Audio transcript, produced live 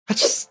I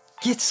just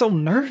get so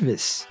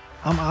nervous.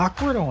 I'm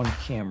awkward on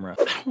camera.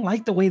 I don't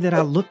like the way that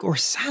I look or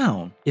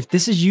sound. If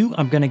this is you,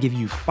 I'm gonna give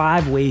you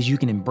 5 ways you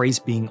can embrace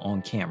being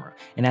on camera.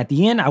 And at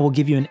the end, I will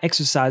give you an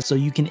exercise so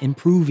you can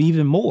improve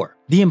even more.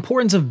 The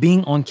importance of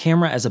being on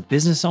camera as a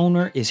business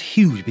owner is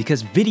huge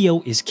because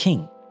video is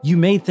king. You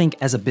may think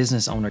as a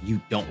business owner you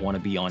don't want to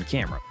be on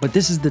camera, but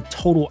this is the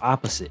total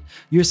opposite.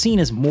 You're seen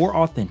as more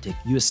authentic,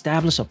 you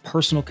establish a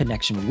personal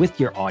connection with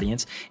your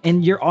audience,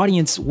 and your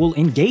audience will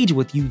engage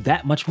with you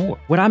that much more.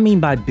 What I mean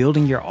by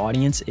building your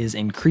audience is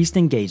increased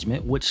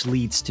engagement, which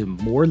leads to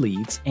more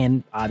leads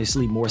and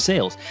obviously more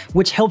sales,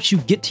 which helps you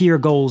get to your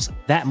goals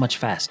that much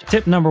faster.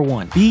 Tip number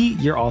 1, be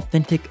your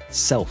authentic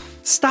self.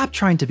 Stop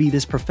trying to be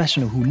this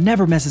professional who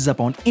never messes up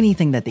on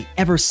anything that they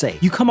ever say.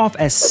 You come off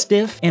as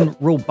stiff and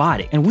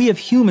robotic, and we as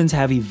humans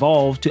have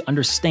evolved to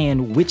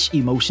understand which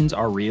emotions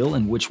are real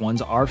and which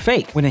ones are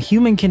fake. When a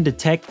human can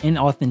detect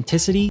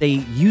inauthenticity,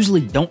 they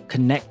usually don't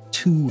connect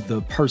to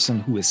the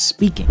person who is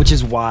speaking, which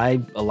is why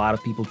a lot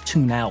of people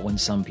tune out when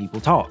some people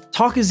talk.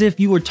 Talk as if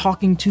you were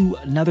talking to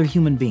another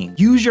human being.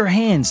 Use your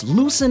hands,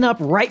 loosen up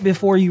right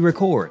before you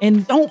record,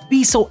 and don't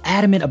be so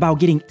adamant about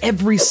getting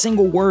every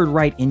single word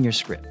right in your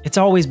script. It's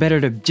always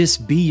better to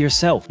just be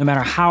yourself, no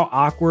matter how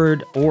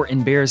awkward or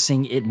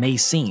embarrassing it may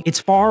seem. It's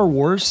far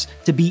worse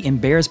to be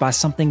embarrassed by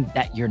something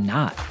that you're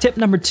not. Tip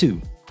number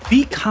 2,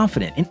 be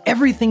confident in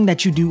everything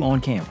that you do on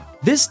camera.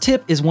 This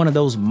tip is one of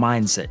those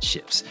mindset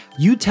shifts.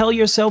 You tell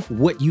yourself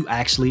what you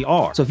actually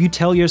are. So if you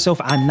tell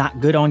yourself, I'm not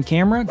good on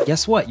camera,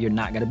 guess what? You're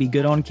not gonna be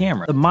good on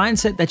camera. The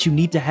mindset that you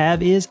need to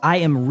have is, I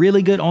am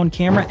really good on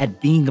camera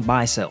at being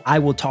myself. I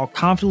will talk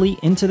confidently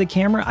into the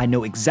camera. I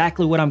know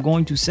exactly what I'm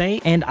going to say,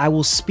 and I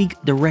will speak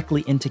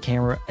directly into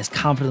camera as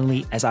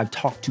confidently as I've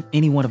talked to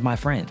any one of my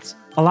friends.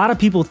 A lot of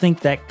people think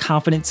that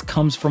confidence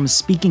comes from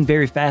speaking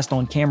very fast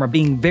on camera,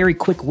 being very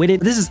quick-witted.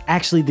 This is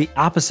actually the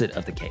opposite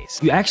of the case.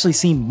 You actually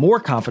seem more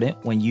confident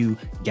when you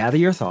gather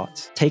your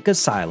thoughts, take a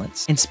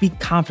silence, and speak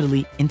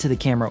confidently into the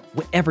camera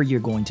whatever you're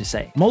going to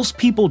say. Most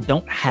people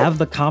don't have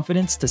the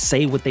confidence to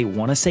say what they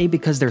want to say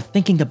because they're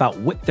thinking about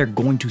what they're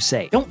going to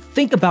say. Don't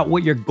think about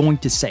what you're going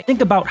to say.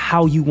 Think about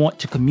how you want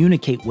to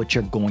communicate what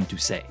you're going to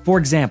say. For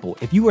example,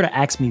 if you were to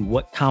ask me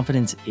what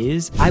confidence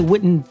is, I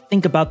wouldn't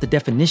think about the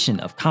definition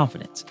of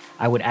confidence.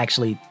 I would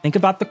actually think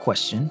about the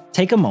question,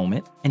 take a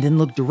moment, and then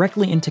look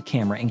directly into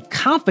camera and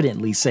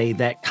confidently say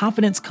that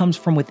confidence comes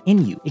from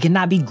within you. It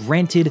cannot be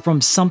granted from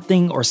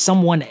something or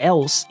someone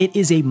else. It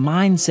is a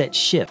mindset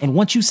shift. And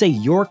once you say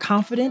you're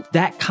confident,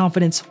 that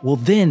confidence will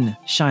then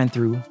shine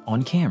through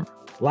on camera.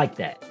 Like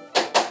that.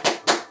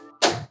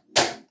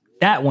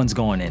 That one's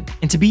going in.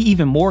 And to be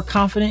even more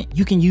confident,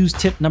 you can use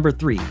tip number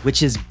 3,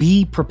 which is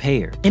be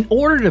prepared. In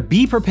order to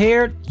be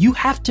prepared, you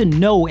have to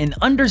know and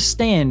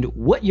understand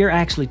what you're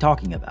actually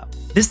talking about.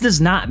 This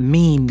does not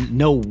mean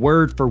know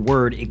word for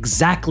word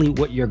exactly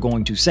what you're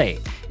going to say.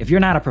 If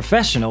you're not a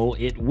professional,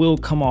 it will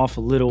come off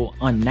a little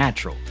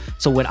unnatural.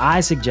 So what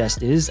I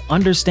suggest is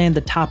understand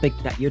the topic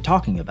that you're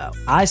talking about.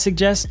 I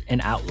suggest an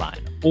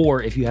outline,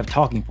 or if you have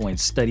talking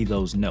points, study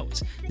those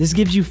notes. This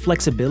gives you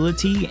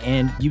flexibility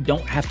and you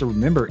don't have to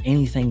remember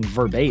anything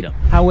verbatim.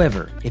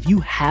 However, if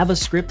you have a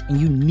script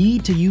and you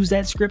need to use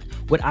that script,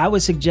 what I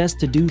would suggest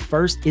to do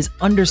first is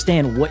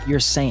understand what you're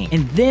saying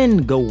and then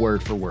go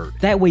word for word.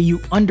 That way you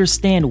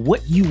understand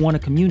what you want to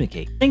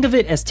communicate. Think of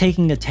it as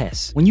taking a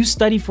test. When you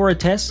study for a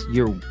test,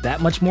 you're that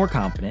much more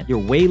confident, you're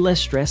way less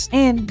stressed,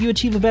 and you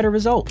achieve a better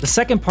result. The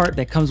second part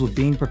that comes with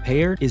being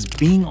prepared is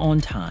being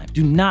on time.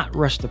 Do not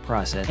rush the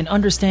process and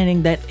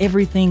understanding that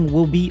everything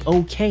will be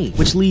okay,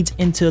 which leads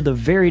into the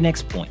very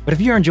next point. But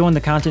if you're enjoying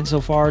the content so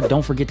far,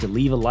 don't forget to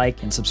leave a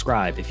like and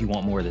subscribe if you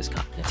want more of this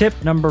content. Tip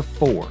number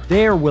 4,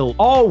 there will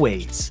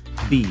always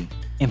be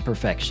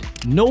imperfection.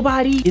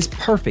 Nobody is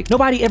perfect.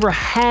 Nobody ever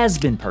has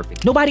been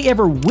perfect. Nobody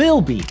ever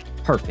will be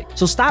perfect.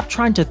 So stop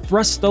trying to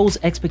thrust those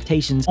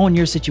expectations on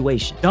your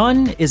situation.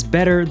 Done is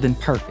better than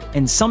perfect.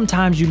 And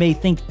sometimes you may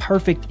think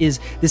perfect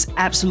is this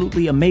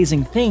absolutely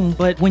amazing thing,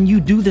 but when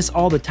you do this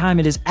all the time,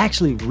 it is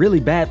actually really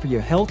bad for your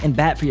health and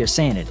bad for your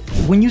sanity.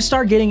 When you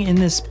start getting in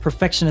this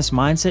perfectionist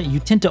mindset, you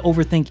tend to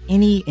overthink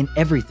any and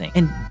everything.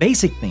 And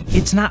basic thing,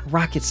 it's not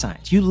rocket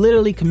science. You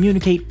literally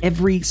communicate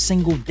every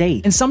single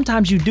day. And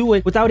sometimes you do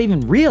it without even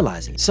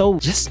realizing. So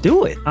just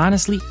do it.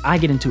 Honestly, I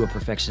get into a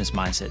perfectionist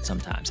mindset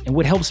sometimes. And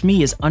what helps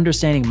me is understanding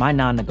my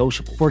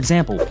non-negotiable. For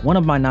example, one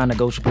of my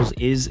non-negotiables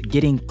is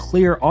getting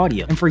clear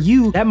audio. And for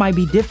you, that might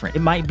be different. It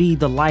might be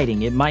the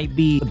lighting, it might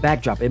be the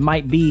backdrop, it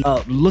might be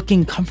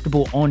looking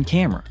comfortable on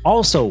camera.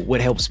 Also,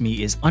 what helps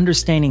me is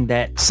understanding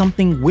that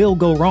something will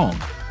go wrong.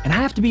 And I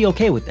have to be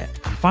okay with that.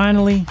 And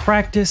finally,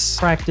 practice,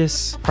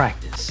 practice,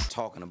 practice.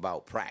 Talking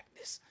about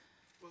practice.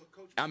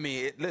 I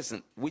mean,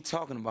 listen, we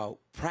talking about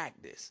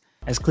practice.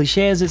 As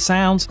cliche as it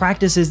sounds,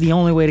 practice is the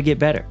only way to get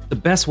better. The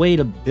best way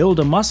to build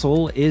a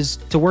muscle is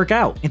to work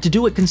out and to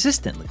do it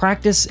consistently.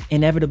 Practice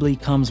inevitably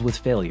comes with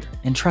failure,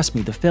 and trust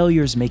me, the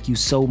failures make you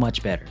so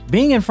much better.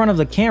 Being in front of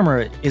the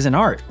camera is an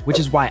art, which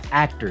is why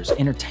actors,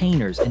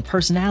 entertainers, and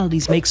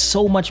personalities make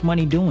so much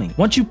money doing.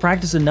 Once you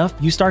practice enough,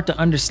 you start to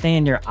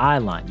understand your eye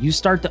line. You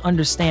start to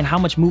understand how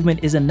much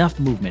movement is enough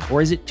movement,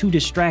 or is it too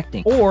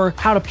distracting, or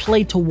how to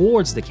play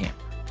towards the camera.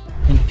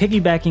 And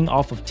piggybacking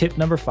off of tip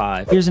number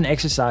 5, here's an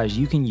exercise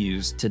you can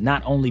use to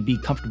not only be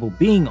comfortable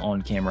being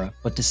on camera,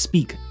 but to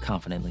speak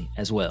confidently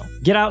as well.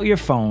 Get out your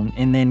phone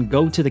and then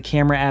go to the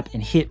camera app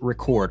and hit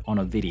record on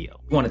a video.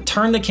 You want to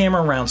turn the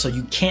camera around so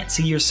you can't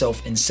see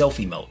yourself in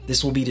selfie mode.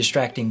 This will be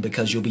distracting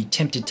because you'll be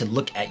tempted to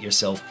look at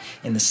yourself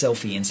in the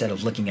selfie instead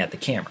of looking at the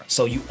camera.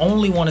 So you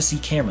only want to see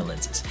camera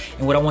lenses.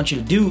 And what I want you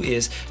to do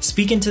is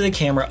speak into the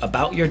camera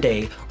about your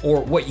day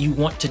or what you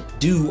want to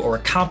do or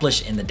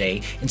accomplish in the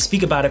day, and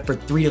speak about it for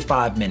 3 to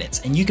 5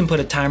 minutes. And you can put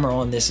a timer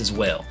on this as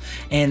well.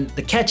 And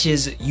the catch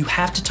is you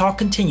have to talk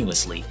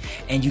continuously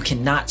and you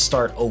cannot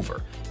start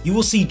over. You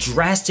will see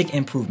drastic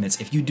improvements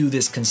if you do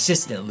this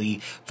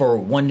consistently for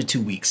 1 to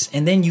 2 weeks.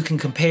 And then you can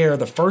compare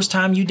the first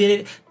time you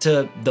did it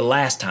to the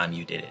last time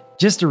you did it.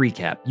 Just to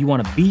recap, you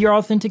want to be your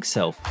authentic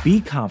self, be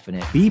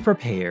confident, be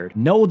prepared,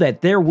 know that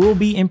there will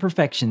be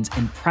imperfections,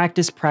 and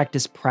practice,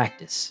 practice,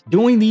 practice.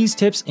 Doing these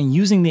tips and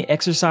using the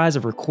exercise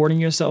of recording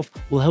yourself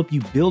will help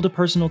you build a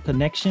personal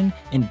connection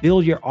and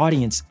build your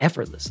audience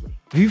effortlessly.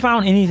 If you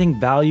found anything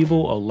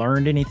valuable or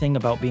learned anything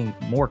about being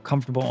more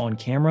comfortable on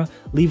camera,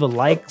 leave a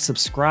like,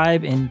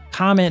 subscribe, and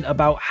comment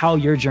about how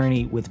your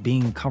journey with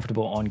being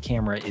comfortable on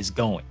camera is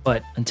going.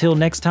 But until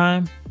next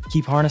time,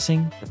 keep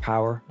harnessing the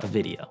power of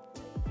video.